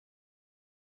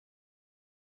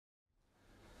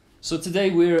So today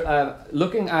we're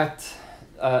looking at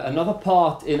another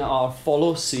part in our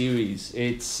Follow series.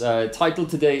 Its title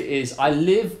today is I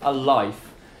Live a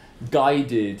Life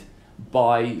Guided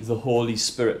by the Holy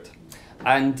Spirit.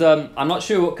 And I'm not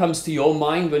sure what comes to your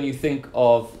mind when you think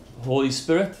of Holy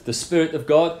Spirit, the Spirit of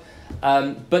God,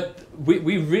 but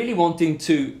we're really wanting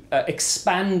to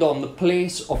expand on the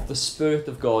place of the Spirit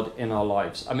of God in our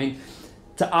lives. I mean,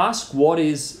 to ask what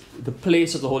is the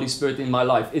place of the Holy Spirit in my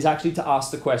life is actually to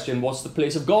ask the question, what's the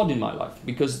place of God in my life?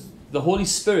 Because the Holy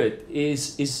Spirit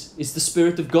is the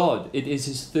Spirit of God. It is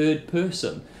his third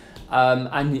person.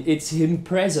 And it's him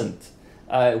present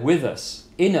with us,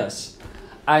 in us.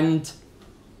 And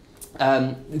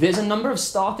there's a number of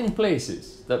starting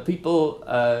places that people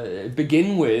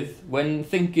begin with when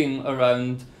thinking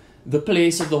around the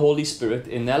place of the Holy Spirit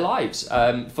in their lives.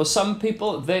 For some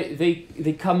people,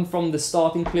 they come from the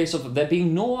starting place of there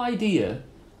being no idea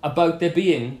about there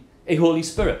being a Holy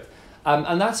Spirit.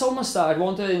 And that's almost, I'd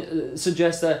want to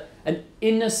suggest an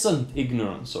innocent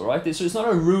ignorance, all right? So it's not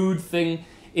a rude thing.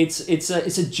 It's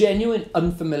a genuine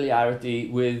unfamiliarity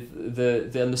with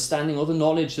the understanding or the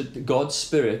knowledge that God's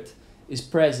Spirit is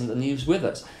present and he is with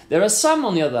us. There are some,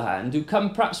 on the other hand, who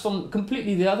come perhaps from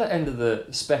completely the other end of the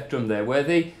spectrum there, where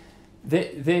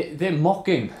they're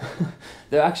mocking.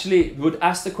 They actually would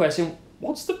ask the question,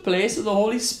 what's the place of the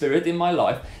Holy Spirit in my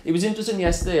life? It was interesting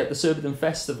yesterday at the Surbiton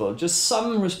Festival, just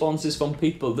some responses from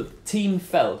people that the team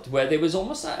felt where there was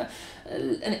almost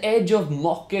an edge of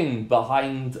mocking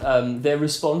behind their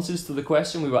responses to the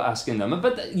question we were asking them.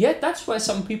 But yet that's where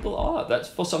some people are. That's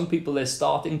for some people their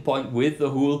starting point with the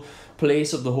whole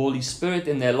place of the Holy Spirit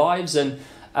in their lives, and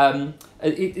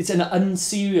it's an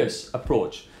unserious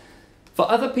approach. For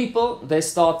other people, their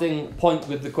starting point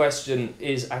with the question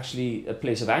is actually a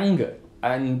place of anger.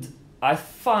 And I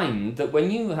find that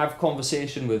when you have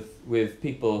conversation with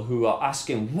people who are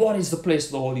asking, what is the place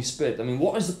of the Holy Spirit? I mean,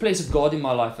 what is the place of God in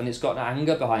my life? And it's got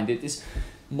anger behind it. It's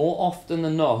more often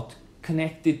than not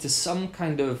connected to some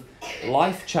kind of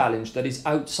life challenge that is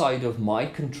outside of my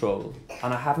control.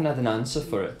 And I haven't had an answer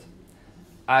for it.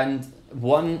 And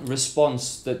one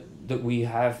response that we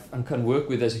have and can work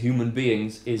with as human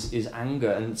beings is anger,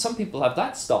 and some people have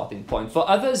that starting point. For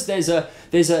others, there's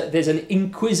an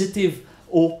inquisitive,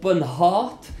 open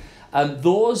heart, and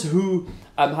those who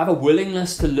have a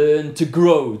willingness to learn, to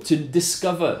grow, to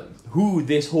discover who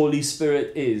this Holy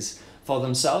Spirit is for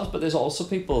themselves. But there's also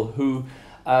people who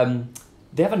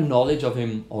they have a knowledge of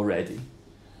him already.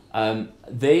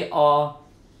 They are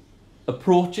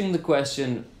approaching the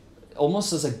question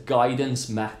almost as a guidance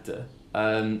matter.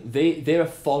 They're a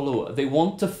follower. They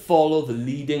want to follow the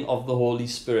leading of the Holy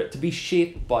Spirit, to be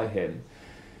shaped by him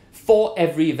for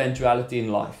every eventuality in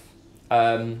life.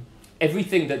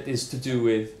 Everything that is to do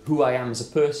with who I am as a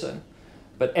person,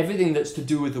 but everything that's to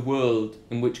do with the world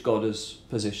in which God has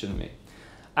positioned me.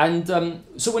 And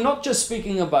so we're not just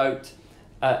speaking about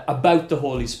the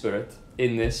Holy Spirit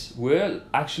in this. We're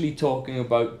actually talking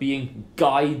about being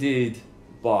guided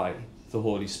by the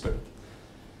Holy Spirit.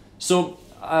 So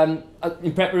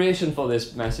in preparation for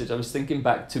this message, I was thinking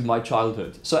back to my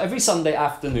childhood. So every Sunday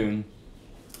afternoon,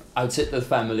 I would sit with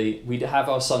family. We'd have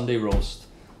our Sunday roast.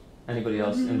 Anybody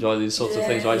else enjoy these sorts of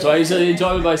things, right? So I used to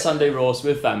enjoy my Sunday roast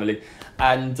with family.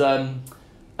 And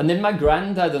then my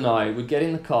granddad and I would get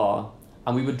in the car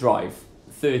and we would drive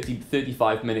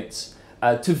 35 minutes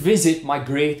to visit my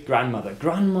great-grandmother,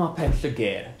 Grandma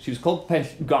Penllagare. She was called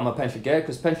Grandma Penllagare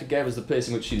because Penllagare was the place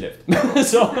in which she lived.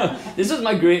 So this was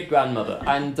my great-grandmother.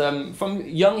 And from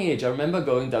young age, I remember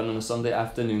going down on a Sunday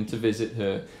afternoon to visit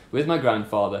her with my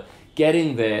grandfather,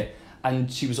 getting there,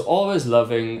 and she was always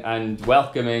loving and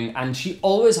welcoming, and she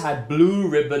always had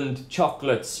blue-ribboned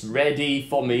chocolates ready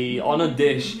for me on a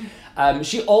dish.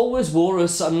 She always wore her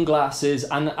sunglasses,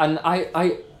 and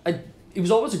it was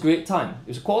always a great time. It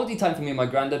was a quality time for me and my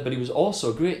granddad, but it was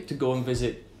also great to go and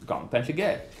visit Grandma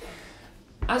Penllagare.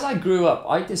 As I grew up,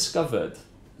 I discovered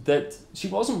that she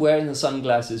wasn't wearing the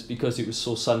sunglasses because it was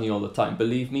so sunny all the time.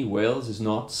 Believe me, Wales is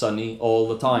not sunny all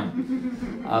the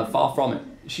time. Far from it.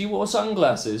 She wore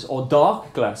sunglasses, or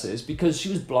dark glasses, because she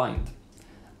was blind.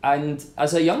 And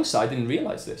as a youngster, I didn't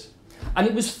realise this. And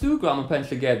it was through Grandma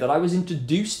Penllagare that I was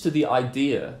introduced to the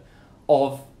idea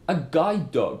of a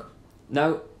guide dog.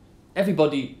 Now,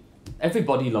 everybody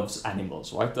loves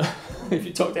animals, right? If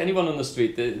you talk to anyone on the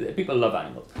street, people love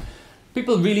animals.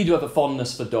 People really do have a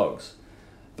fondness for dogs.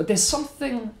 But there's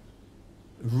something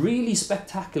really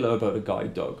spectacular about a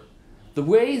guide dog. The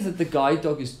way that the guide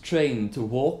dog is trained to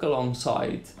walk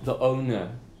alongside the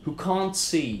owner who can't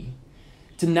see,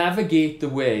 to navigate the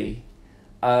way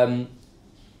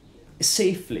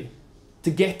safely,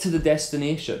 to get to the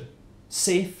destination.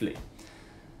 safely.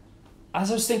 As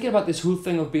I was thinking about this whole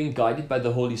thing of being guided by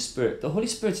the Holy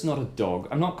Spirit's not a dog.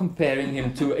 I'm not comparing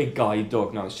him to a guide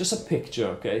dog now. It's just a picture,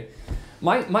 okay?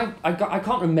 I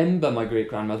can't remember my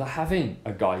great-grandmother having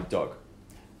a guide dog.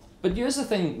 But here's the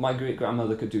thing my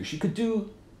great-grandmother could do. She could do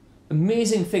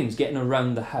amazing things getting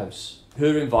around the house,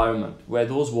 her environment, where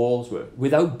those walls were,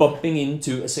 without bumping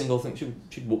into a single thing.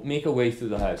 She'd make her way through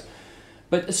the house.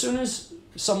 But as soon as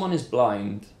someone is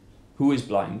blind, who is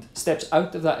blind, steps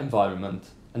out of that environment,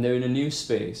 and they're in a new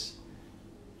space,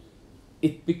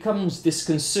 it becomes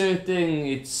disconcerting.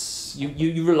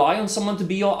 You rely on someone to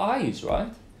be your eyes,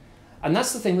 right? And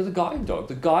that's the thing with the guide dog.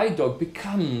 The guide dog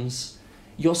becomes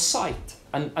your sight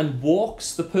and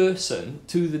walks the person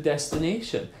to the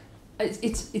destination.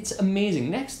 It's amazing.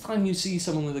 Next time you see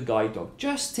someone with a guide dog,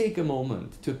 just take a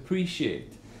moment to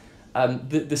appreciate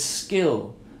the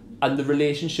skill and the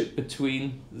relationship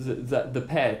between the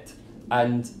pet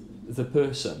and the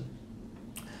person.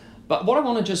 But what I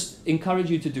want to just encourage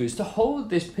you to do is to hold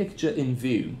this picture in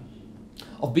view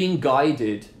of being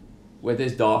guided where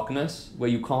there's darkness, where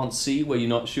you can't see, where you're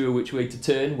not sure which way to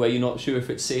turn, where you're not sure if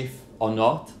it's safe or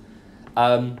not.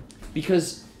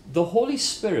 Because the Holy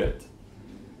Spirit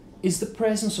is the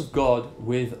presence of God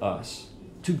with us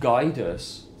to guide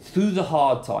us through the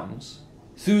hard times,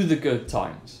 through the good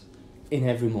times, in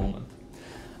every moment.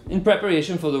 In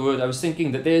preparation for the word, I was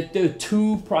thinking that there are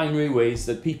two primary ways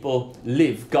that people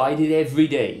live guided every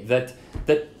day, that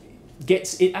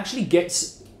actually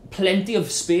gets plenty of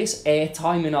space,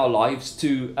 airtime in our lives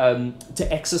to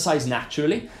exercise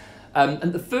naturally.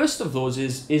 And the first of those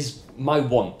is my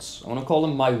wants. I want to call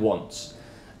them my wants.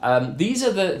 These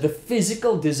are the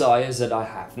physical desires that I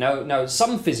have. Now,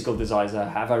 some physical desires I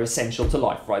have are essential to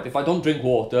life, right? If I don't drink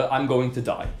water, I'm going to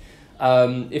die.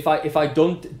 If I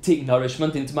don't take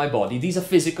nourishment into my body, these are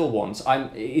physical wants.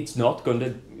 It's not going to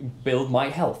build my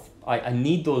health. I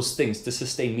need those things to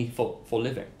sustain me for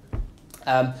living.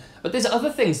 But there's other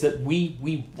things that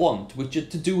we want, which are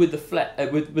to do with the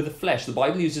flesh. The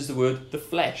Bible uses the word the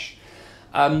flesh.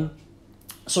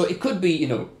 So it could be,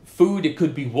 food, it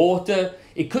could be water,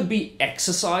 it could be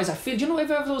exercise. I feel,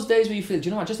 ever have those days where you feel,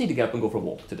 I just need to get up and go for a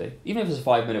walk today, even if it's a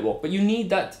 5-minute walk, but you need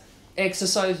that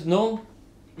exercise. No?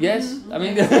 Yes? I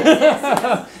mean,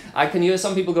 I can hear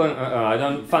some people going, I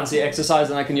don't fancy exercise,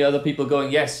 and I can hear other people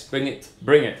going, yes, bring it.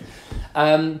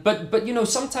 But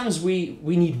sometimes we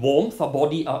need warmth. Our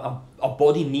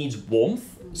body needs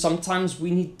warmth. Sometimes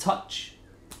we need touch.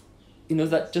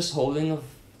 That just holding of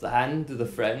the hand of the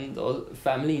friend or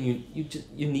family, and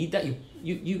you need that.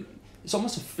 It's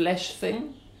almost a flesh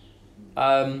thing.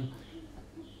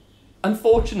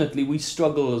 Unfortunately, we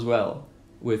struggle as well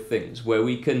with things where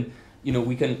we can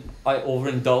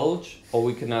overindulge, or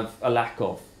we can have a lack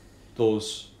of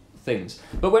those things.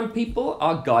 But when people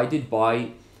are guided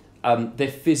by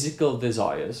their physical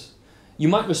desires, you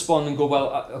might respond and go,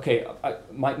 well, okay,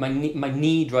 my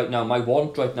need right now, my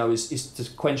want right now is to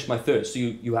quench my thirst, so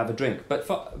you have a drink. But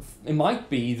it might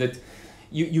be that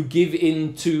you give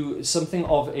in to something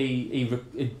of a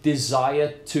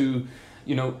desire to,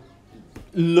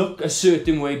 look a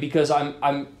certain way because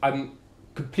I'm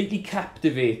completely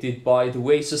captivated by the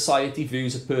way society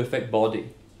views a perfect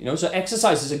body. So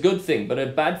exercise is a good thing, but a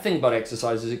bad thing about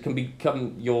exercise is it can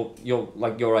become your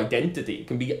identity. It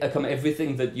can become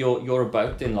everything that you're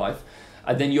about in life,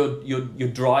 and then your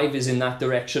drive is in that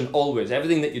direction always.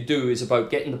 Everything that you do is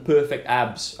about getting the perfect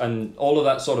abs and all of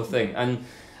that sort of thing. And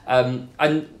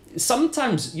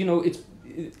sometimes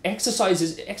exercise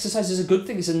is a good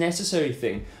thing. It's a necessary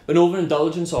thing, but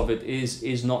overindulgence of it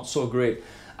is not so great.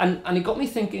 And it got me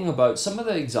thinking about some of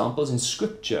the examples in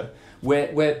Scripture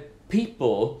where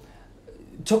people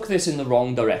took this in the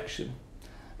wrong direction.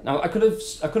 Now, I could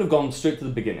have gone straight to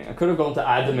the beginning. I could have gone to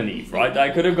Adam and Eve, right? I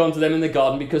could have gone to them in the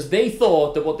garden because they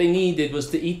thought that what they needed was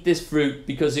to eat this fruit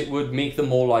because it would make them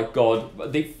more like God.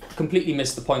 But they completely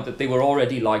missed the point that they were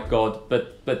already like God.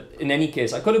 But in any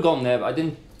case, I could have gone there, but I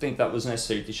didn't think that was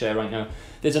necessary to share right now.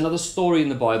 There's another story in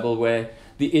the Bible where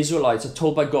the Israelites are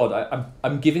told by God,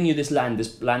 I'm giving you this land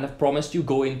I've promised you,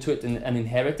 go into it and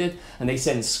inherit it. And they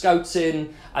send scouts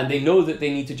in, and they know that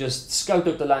they need to just scout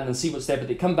out the land and see what's there, but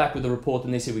they come back with a report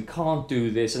and they say, we can't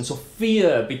do this. And so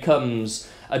fear becomes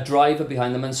a driver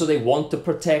behind them, and so they want to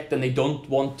protect, and they don't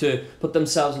want to put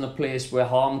themselves in a place where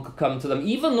harm could come to them,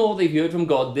 even though they've heard from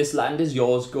God, this land is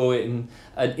yours, go in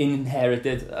and inherit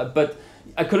it. But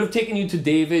I could have taken you to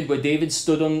David, where David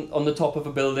stood on the top of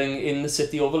a building in the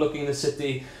city, overlooking the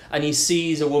city, and he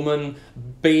sees a woman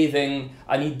bathing,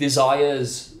 and he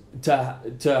desires to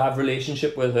have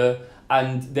relationship with her,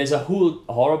 and there's a whole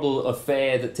horrible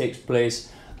affair that takes place,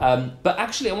 But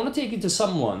actually, I want to take you to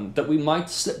someone that we might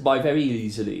slip by very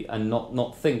easily and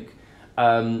not think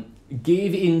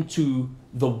gave into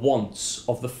the wants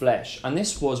of the flesh. And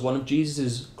this was one of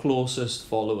Jesus' closest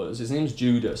followers. His name's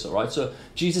Judas, all right? So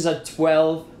Jesus had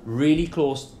 12 really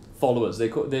close followers. They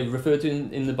refer to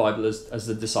in the Bible as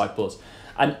the disciples.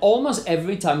 And almost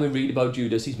every time we read about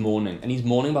Judas, he's mourning. And he's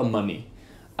mourning about money.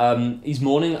 He's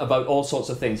mourning about all sorts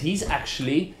of things. He's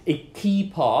actually a key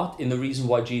part in the reason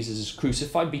why Jesus is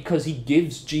crucified, because he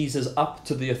gives Jesus up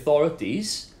to the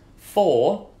authorities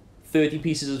for 30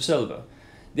 pieces of silver.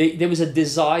 There was a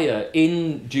desire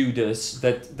in Judas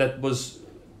that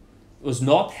was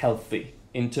not healthy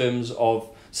in terms of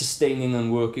sustaining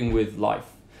and working with life.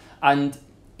 And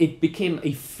it became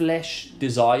a flesh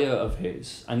desire of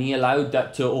his, and he allowed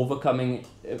that to overcome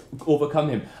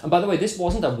him. And by the way, this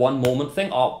wasn't a one moment thing.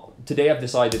 Oh, today I've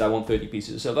decided I want 30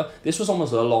 pieces of silver. This was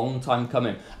almost a long time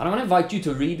coming. And I'm going to invite you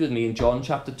to read with me in John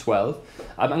chapter 12.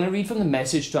 I'm going to read from the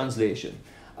Message translation,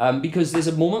 because there's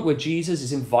a moment where Jesus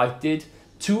is invited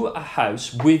to a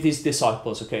house with his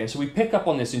disciples, okay? And so we pick up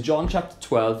on this in John chapter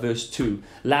 12, verse 2.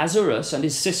 Lazarus and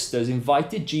his sisters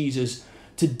invited Jesus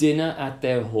to dinner at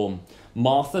their home.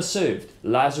 Martha served.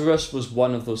 Lazarus was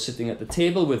one of those sitting at the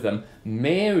table with them.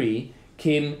 Mary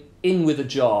came in with a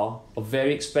jar of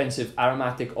very expensive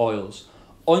aromatic oils,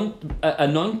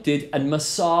 anointed and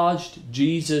massaged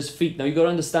Jesus' feet. Now, you've got to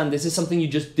understand, this is something you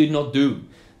just did not do.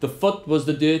 The foot was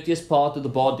the dirtiest part of the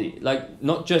body. Like,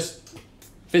 not just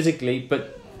physically,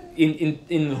 but in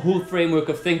the whole framework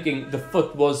of thinking, the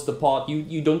foot was the part,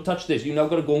 you don't touch this. You now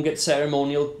got to go and get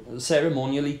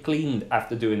ceremonially cleaned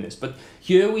after doing this. But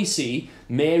here we see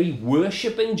Mary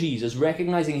worshipping Jesus,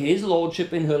 recognizing his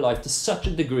lordship in her life to such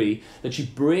a degree that she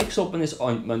breaks open this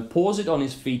ointment, pours it on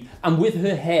his feet, and with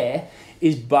her hair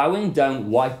is bowing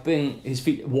down, wiping his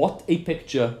feet. What a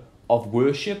picture of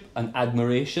worship and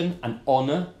admiration and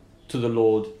honor to the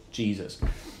Lord Jesus.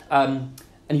 And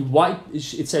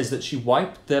it says that she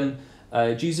wiped them,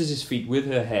 Jesus' feet, with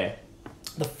her hair.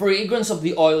 The fragrance of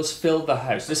the oils filled the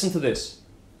house. Listen to this.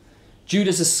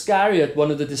 Judas Iscariot, one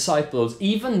of the disciples,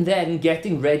 even then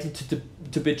getting ready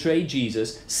to betray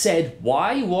Jesus, said,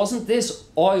 "Why wasn't this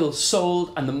oil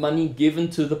sold and the money given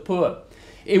to the poor?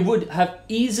 It would have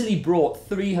easily brought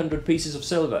 300 pieces of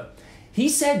silver." He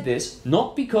said this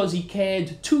not because he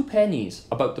cared 2 pennies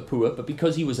about the poor, but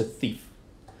because he was a thief.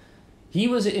 He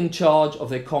was in charge of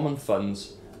their common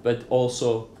funds, but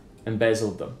also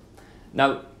embezzled them.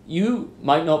 Now, you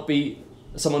might not be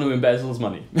someone who embezzles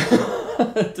money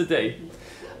today.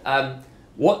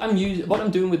 What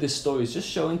I'm doing with this story is just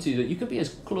showing to you that you can be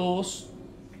as close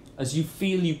as you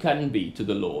feel you can be to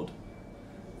the Lord,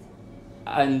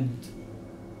 and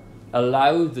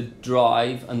allow the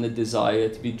drive and the desire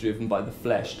to be driven by the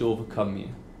flesh to overcome you.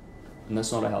 And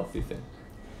that's not a healthy thing.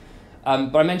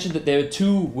 But I mentioned that there are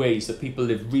 2 ways that people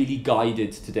live really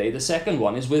guided today. The second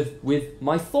one is with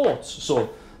my thoughts.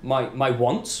 So my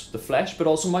wants, the flesh, but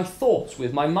also my thoughts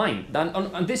with my mind.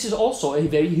 And this is also a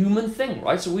very human thing,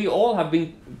 right? So we all have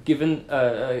been given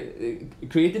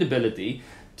created ability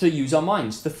to use our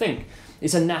minds, to think.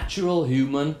 It's a natural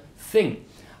human thing.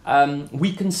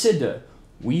 We consider,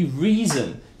 we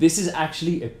reason. This is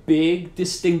actually a big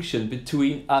distinction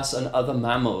between us and other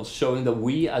mammals, showing that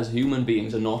we as human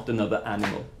beings are not another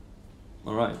animal.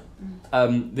 All right.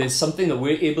 There's something that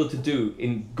we're able to do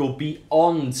and go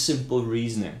beyond simple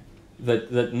reasoning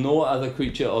that no other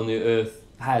creature on the earth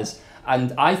has.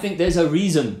 And I think there's a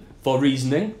reason for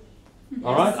reasoning. Yes.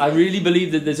 All right. I really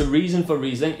believe that there's a reason for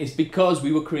reasoning. It's because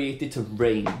we were created to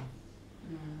reign.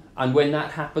 And when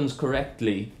that happens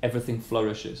correctly, everything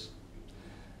flourishes.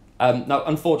 Now,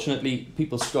 unfortunately,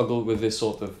 people struggle with this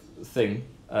sort of thing.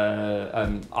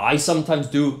 I sometimes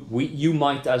do. You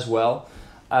might as well.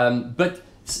 But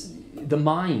the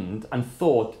mind and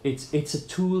thought, it's a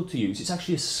tool to use. It's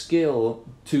actually a skill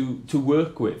to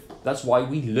work with. That's why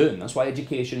we learn. That's why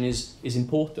education is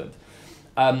important.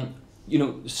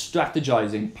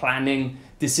 Strategizing, planning,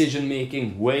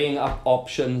 decision-making, weighing up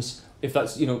options. If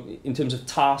that's, in terms of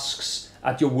tasks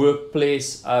at your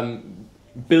workplace,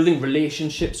 building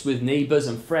relationships with neighbors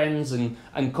and friends and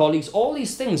colleagues, all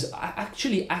these things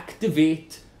actually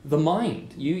activate the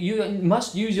mind. You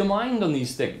must use your mind on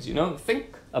these things,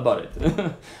 think about it.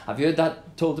 I've heard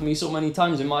that told to me so many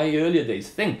times in my earlier days.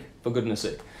 Think, for goodness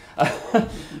sake.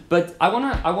 But I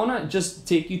wanna just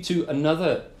take you to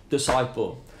another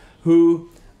disciple who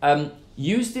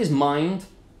used his mind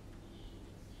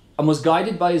and was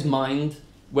guided by his mind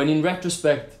when in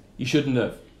retrospect he shouldn't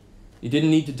have. You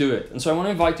didn't need to do it. And so I want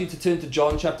to invite you to turn to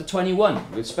John chapter 21.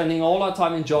 We're spending all our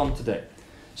time in John today.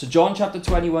 So John chapter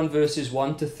 21 verses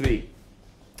 1 to 3.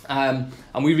 And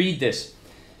we read this.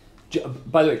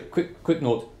 By the way, quick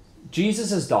note.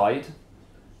 Jesus has died,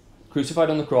 crucified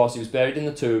on the cross, he was buried in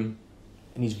the tomb,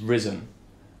 and he's risen.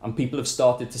 And people have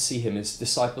started to see him. His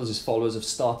disciples, his followers have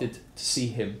started to see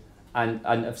him and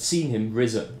have seen him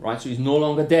risen, right? So he's no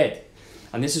longer dead.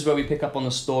 And this is where we pick up on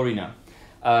the story now.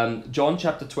 John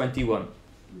chapter 21.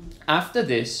 After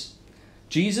this,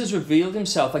 Jesus revealed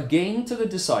himself again to the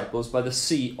disciples by the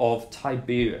Sea of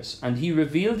Tiberias. And he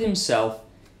revealed himself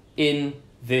in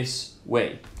this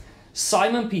way.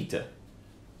 Simon Peter,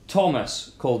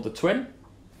 Thomas called the twin,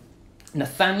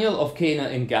 Nathanael of Cana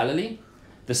in Galilee,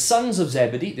 the sons of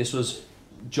Zebedee, this was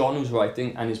John who's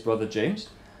writing, and his brother James,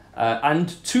 and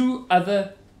two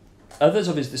others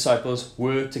of his disciples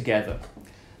were together.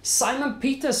 Simon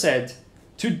Peter said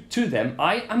to them,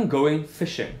 I am going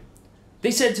fishing.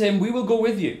 They said to him, we will go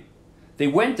with you. They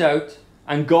went out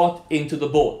and got into the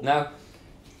boat. Now,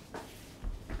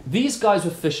 these guys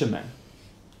were fishermen.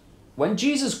 When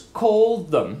Jesus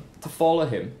called them to follow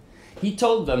him, he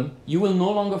told them, you will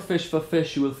no longer fish for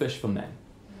fish, you will fish for men.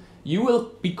 You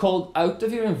will be called out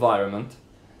of your environment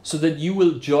so that you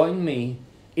will join me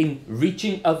in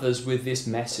reaching others with this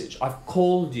message. I've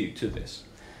called you to this.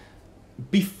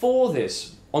 Before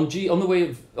this, on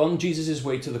Jesus'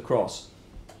 way to the cross,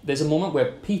 there's a moment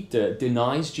where Peter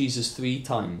denies Jesus 3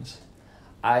 times.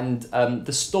 And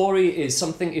the story is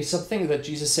something that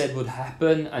Jesus said would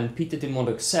happen, and Peter didn't want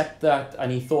to accept that,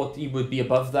 and he thought he would be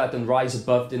above that and rise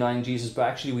above denying Jesus. But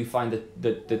actually we find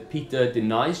that Peter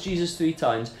denies Jesus 3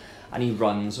 times, and he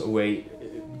runs away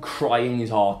crying his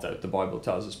heart out, the Bible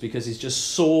tells us, because he's just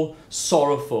so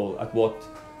sorrowful at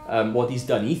what he's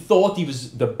done. He thought he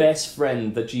was the best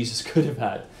friend that Jesus could have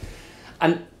had.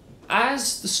 And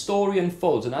as the story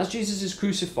unfolds, and as Jesus is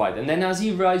crucified, and then as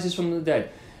he rises from the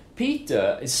dead,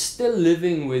 Peter is still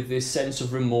living with this sense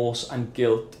of remorse and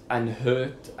guilt and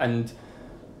hurt and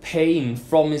pain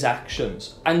from his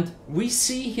actions. And we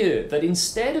see here that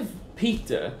instead of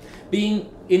Peter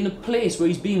being in a place where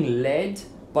he's being led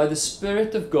by the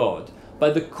Spirit of God, by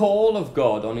the call of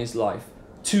God on his life,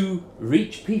 to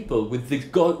reach people with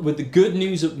the good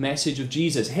news of message of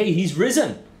Jesus. Hey, he's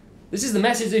risen. This is the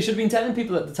message they should have been telling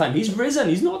people at the time. He's risen.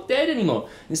 He's not dead anymore.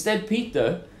 Instead,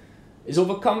 Peter is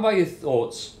overcome by his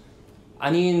thoughts,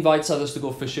 and he invites others to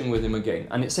go fishing with him again.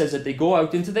 And it says that they go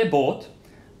out into their boat,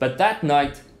 but that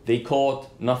night they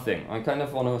caught nothing. I kind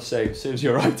of want to say, serves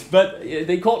you right, but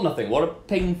they caught nothing. What a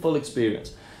painful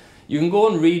experience. You can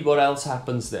go and read what else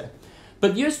happens there.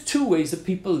 But here's 2 ways that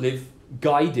people live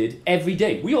guided every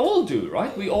day. We all do,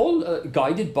 right? We all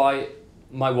guided by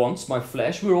my wants, my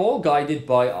flesh. We're all guided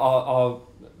by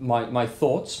my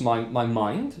thoughts, my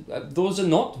mind. Those are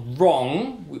not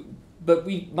wrong, but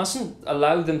we mustn't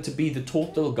allow them to be the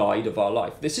total guide of our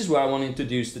life. This is where I want to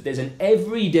introduce that there's an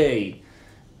everyday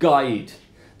guide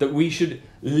that we should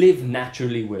live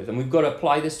naturally with. And we've got to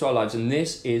apply this to our lives. And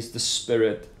this is the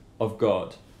Spirit of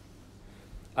God.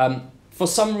 For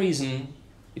some reason,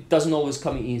 it doesn't always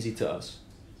come easy to us.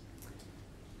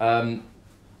 I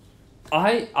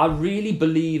really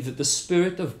believe that the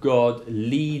Spirit of God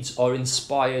leads or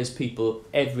inspires people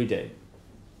every day.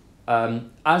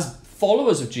 As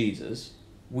followers of Jesus,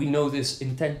 we know this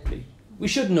intently. We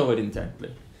should know it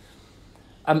intently.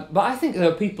 But I think there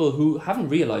are people who haven't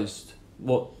realized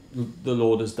what the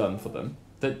Lord has done for them,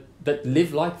 that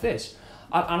live like this.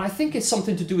 And I think it's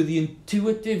something to do with the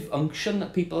intuitive unction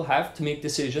that people have to make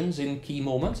decisions in key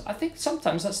moments. I think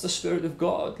sometimes that's the Spirit of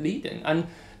God leading. And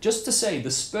just to say,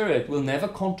 the Spirit will never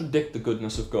contradict the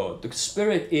goodness of God. The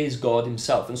Spirit is God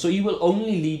himself. And so he will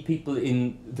only lead people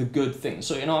in the good things.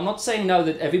 So, I'm not saying now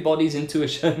that everybody's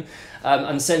intuition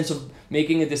and sense of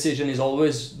making a decision is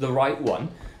always the right one.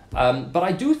 But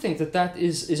I do think that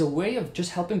is a way of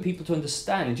just helping people to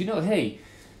understand, hey,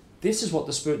 this is what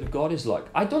the Spirit of God is like.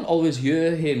 I don't always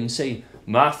hear him say,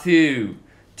 Matthew,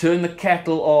 turn the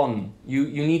kettle on. You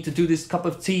need to do this cup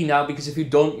of tea now because if you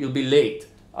don't, you'll be late.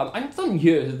 I don't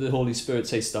hear the Holy Spirit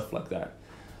say stuff like that.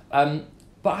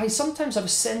 But I sometimes have a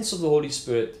sense of the Holy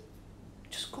Spirit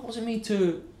just causing me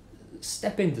to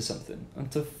step into something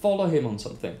and to follow him on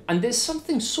something. And there's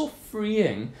something so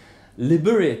freeing,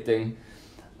 liberating,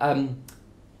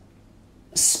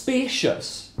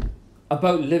 spacious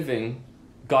about living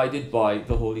guided by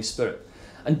the Holy Spirit.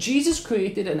 And Jesus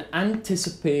created an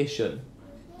anticipation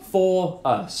for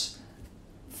us,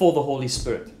 for the Holy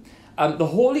Spirit. The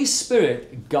Holy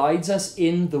Spirit guides us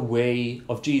in the way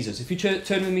of Jesus. If you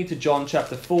turn with me to John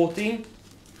chapter 14,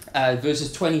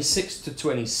 verses 26 to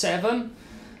 27,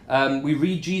 we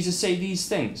read Jesus say these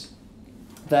things.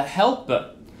 The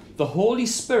Helper, the Holy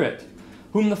Spirit,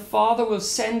 whom the Father will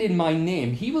send in my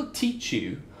name, he will teach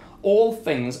you all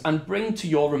things and bring to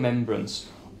your remembrance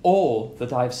all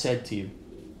that I have said to you.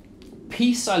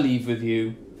 Peace I leave with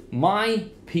you, my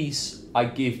peace I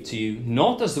give to you,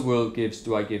 not as the world gives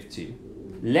do I give to you.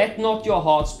 Let not your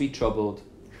hearts be troubled,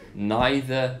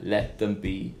 neither let them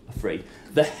be afraid.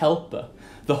 The Helper,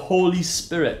 the Holy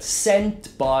Spirit,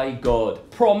 sent by God,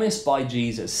 promised by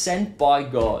Jesus, sent by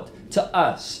God to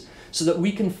us so that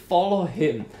we can follow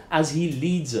him as he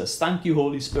leads us. Thank you,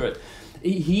 Holy Spirit.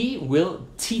 He will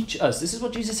teach us. This is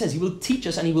what Jesus says. He will teach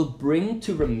us and he will bring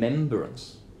to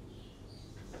remembrance.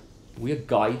 We are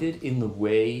guided in the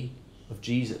way of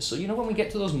Jesus. So when we get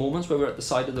to those moments where we're at the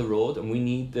side of the road and we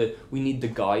need the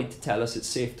guide to tell us it's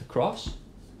safe to cross,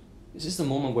 this is the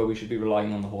moment where we should be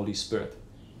relying on the Holy Spirit.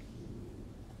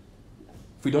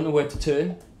 If we don't know where to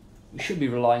turn, we should be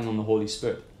relying on the Holy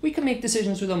Spirit. We can make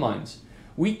decisions with our minds.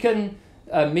 We can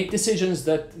make decisions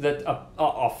that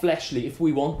are fleshly if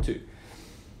we want to.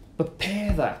 But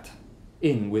pair that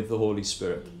in with the Holy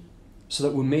Spirit so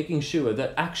that we're making sure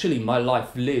that actually my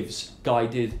life lives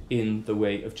guided in the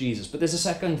way of Jesus. But there's a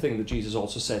second thing that Jesus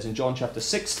also says in John chapter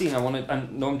 16.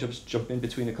 I'm just jumping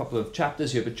between a couple of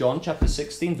chapters here, but John chapter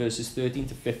 16 verses 13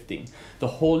 to 15. The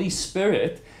Holy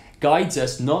Spirit guides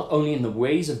us not only in the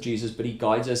ways of Jesus, but he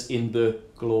guides us in the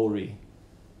glory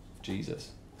of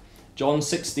Jesus. John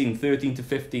 16, 13 to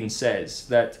 15 says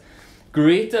that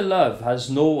greater love has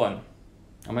no one.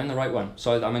 Am I in the right one?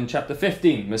 Sorry, I'm in chapter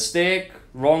 15. Mistake,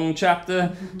 wrong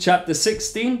chapter. Chapter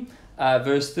 16,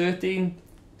 verse 13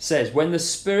 says, when the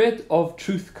Spirit of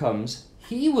truth comes,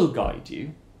 he will guide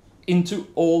you into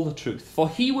all the truth. For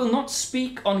he will not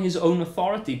speak on his own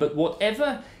authority, but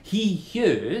whatever he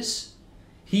hears,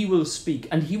 he will speak.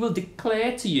 And he will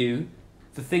declare to you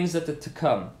the things that are to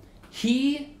come.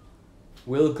 He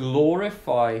will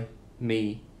glorify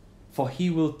me, for he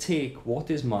will take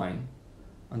what is mine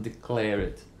and declare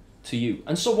it to you.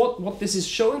 And so what this is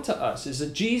showing to us is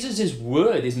that Jesus'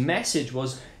 word, his message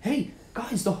was, hey,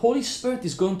 guys, the Holy Spirit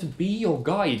is going to be your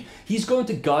guide. He's going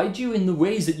to guide you in the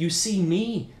ways that you see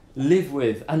me live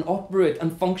with and operate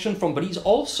and function from, but he's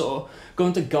also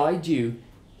going to guide you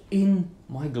in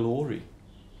my glory.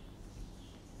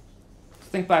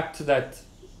 Think back to that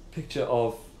picture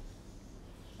of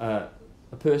a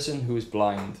person who is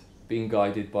blind being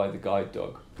guided by the guide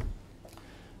dog.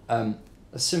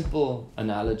 A simple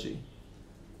analogy.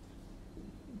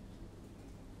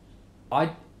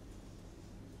 I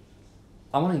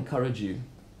want to encourage you.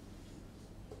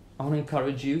 I want to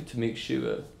encourage you to make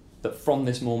sure that from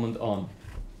this moment on,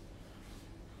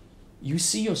 you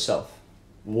see yourself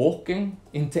walking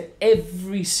into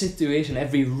every situation,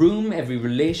 every room, every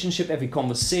relationship, every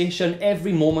conversation,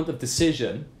 every moment of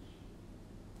decision,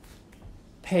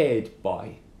 paired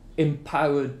by,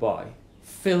 empowered by,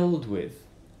 filled with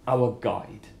our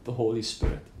guide, the Holy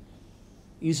Spirit.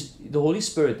 The Holy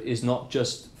Spirit is not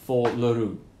just for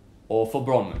LaRue, or for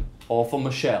Bronwyn, or for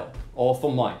Michelle, or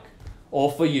for Mike,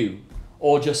 or for you,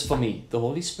 or just for me. The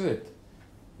Holy Spirit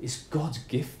is God's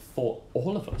gift for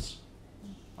all of us.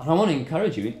 And I want to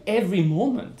encourage you, in every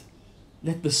moment,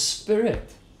 let the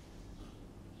Spirit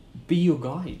be your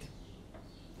guide.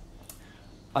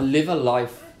 I live a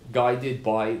life guided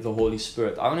by the Holy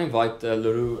Spirit. I want to invite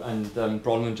LaRue and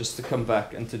Bronwyn just to come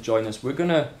back and to join us. We're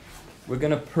gonna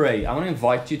pray. I want to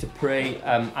invite you to pray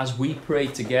as we pray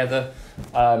together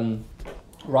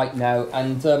right now.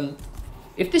 And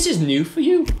if this is new for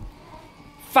you,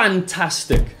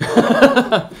 fantastic.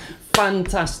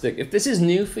 Fantastic. If this is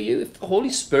new for you, if the Holy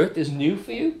Spirit is new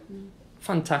for you,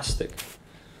 fantastic.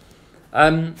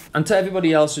 And to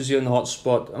everybody else who's here in the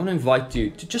hotspot, I want to invite you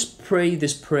to just pray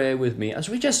this prayer with me as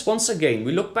we just, once again,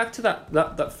 we look back to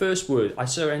that first word, I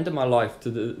surrender my life to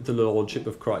the Lordship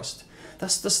of Christ.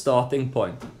 That's the starting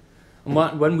point.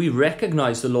 And when we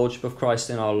recognize the Lordship of Christ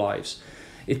in our lives,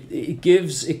 it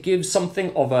gives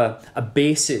something of a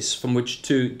basis from which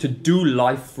to do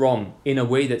life from in a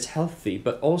way that's healthy,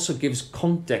 but also gives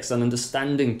context and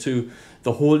understanding to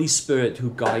the Holy Spirit who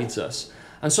guides us.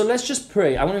 And so let's just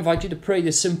pray. I want to invite you to pray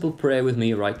this simple prayer with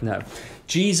me right now.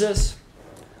 Jesus,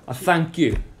 I thank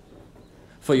you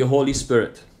for your Holy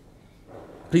Spirit.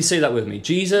 Please say that with me.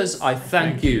 Jesus, I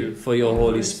thank you for your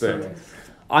Holy Spirit.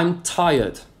 I'm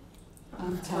tired.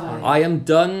 I am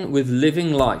done with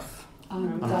living life.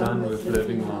 I'm done with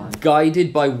living life.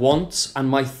 Guided by wants and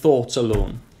my thoughts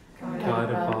alone.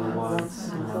 Guided by wants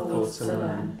and my thoughts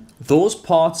alone. Those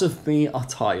parts of me are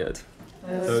tired.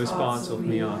 Those parts of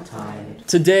me are tired.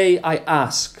 Today I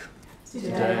ask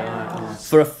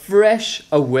for a fresh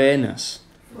awareness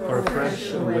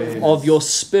of your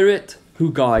Spirit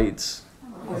who guides.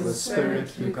 Of the Spirit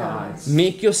who guides.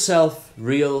 Make yourself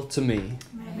real to me.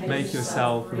 Make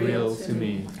yourself real to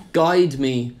me. Guide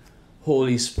me,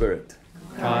 Holy Spirit.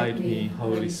 Guide me,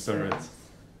 Holy Spirit.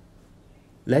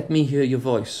 Let me hear your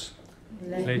voice.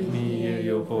 Let me hear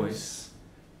your voice.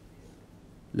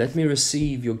 Let me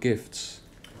receive your gifts.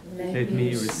 Let me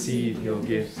receive your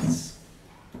gifts.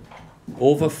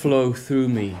 Overflow through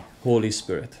me, Holy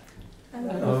Spirit.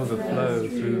 Overflow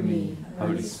through me,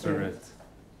 Holy Spirit.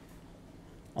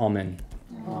 Amen.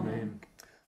 Amen.